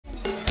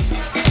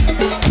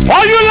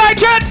All you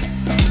like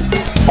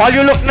it? All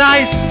you look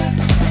nice?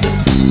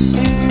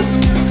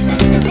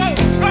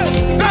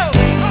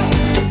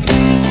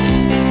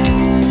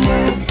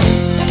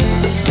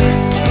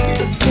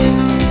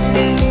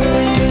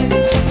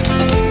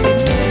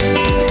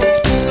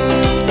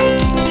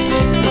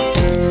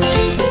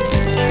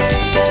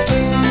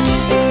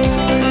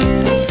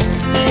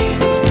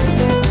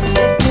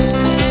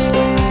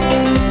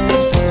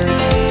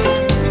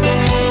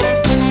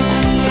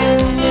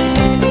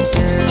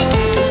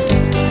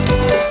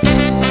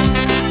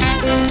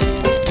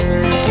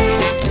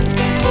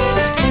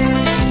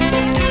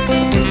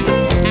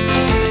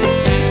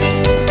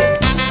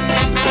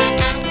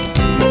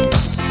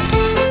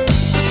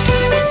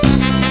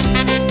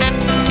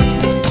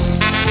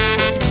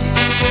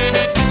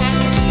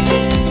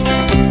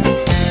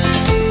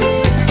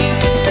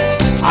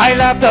 I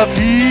love to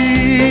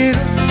feel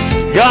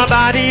your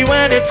body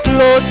when it's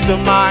close to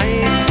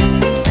mine.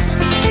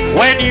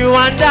 When you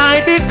and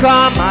I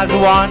become as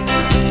one,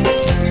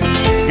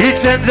 it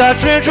sends a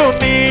thrill through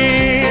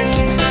me.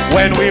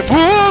 When we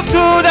move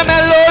to the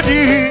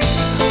melody,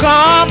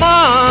 come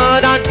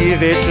on and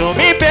give it to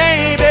me,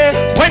 baby.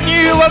 When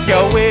you work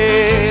your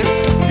ways,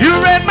 you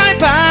read my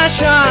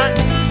passion.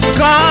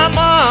 Come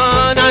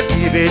on and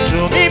give it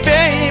to me,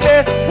 baby.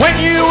 When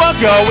you walk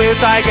your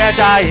ways, I get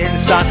an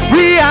instant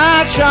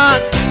reaction.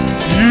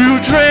 You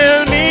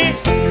thrill me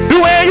the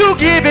way you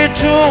give it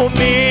to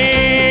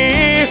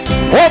me.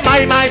 Oh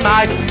my, my,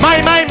 my,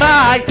 my, my,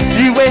 my.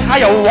 The way how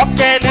you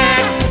walking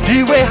it,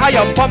 the way how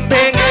you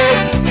pumping it,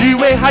 the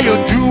way how you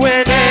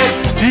doing it,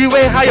 the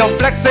way how you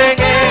flexing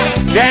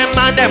it. Them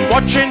and them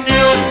watching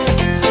you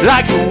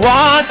like you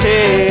want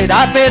it.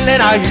 I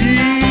feeling a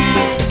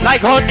heat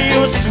like honey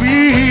you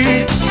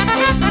sweet.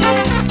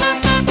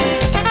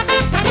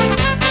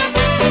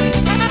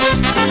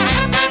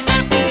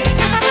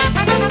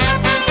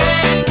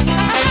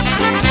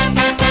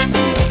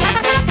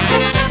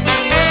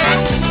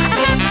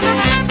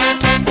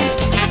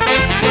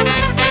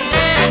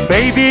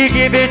 Baby,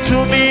 give it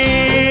to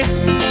me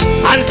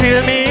and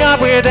fill me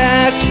up with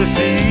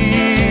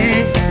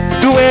ecstasy.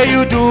 The way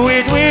you do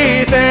it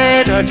with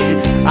energy.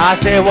 I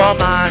say,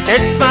 woman,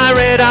 it's my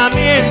rhythm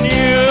in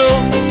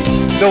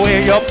you. The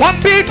way you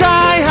pump it,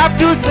 I have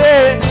to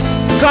say,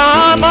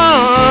 come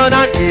on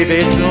and give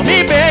it to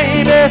me,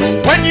 baby.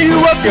 When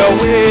you work your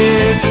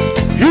ways,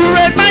 you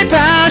raise my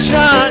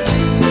passion.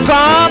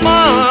 Come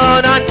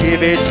on and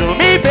give it to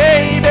me,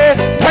 baby.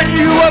 When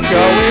you work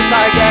your ways,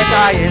 I get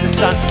an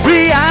instant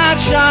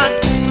reaction.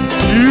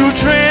 You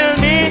thrill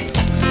me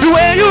the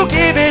way you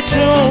give it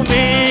to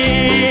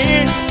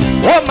me.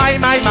 Oh my,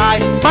 my, my,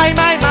 my,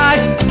 my, my.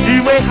 The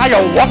way how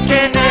you're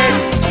walking it,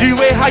 the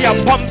way how you're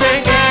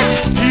pumping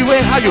it, the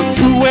way how you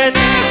doing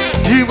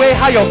it, the way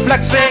how you're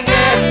flexing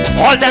it.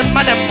 All them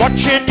and them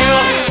watching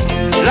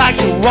you like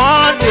you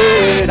want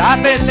it.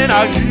 I've been in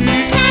a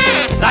heat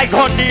like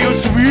honey you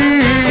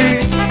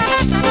sweet.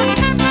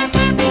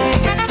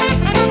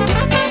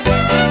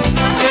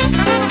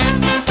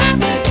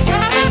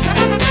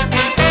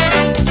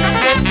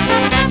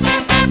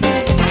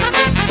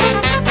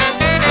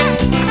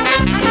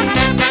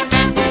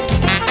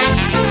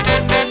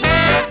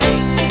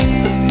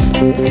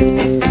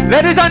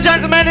 Ladies and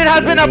gentlemen, it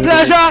has been a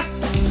pleasure.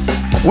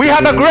 We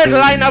have a great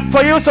lineup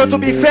for you, so to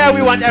be fair,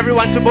 we want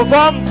everyone to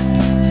perform.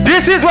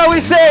 This is where we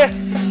say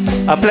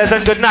a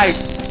pleasant good night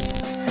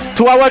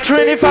to our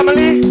Trini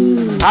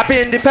family.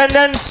 Happy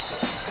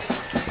Independence,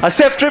 a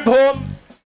safe trip home.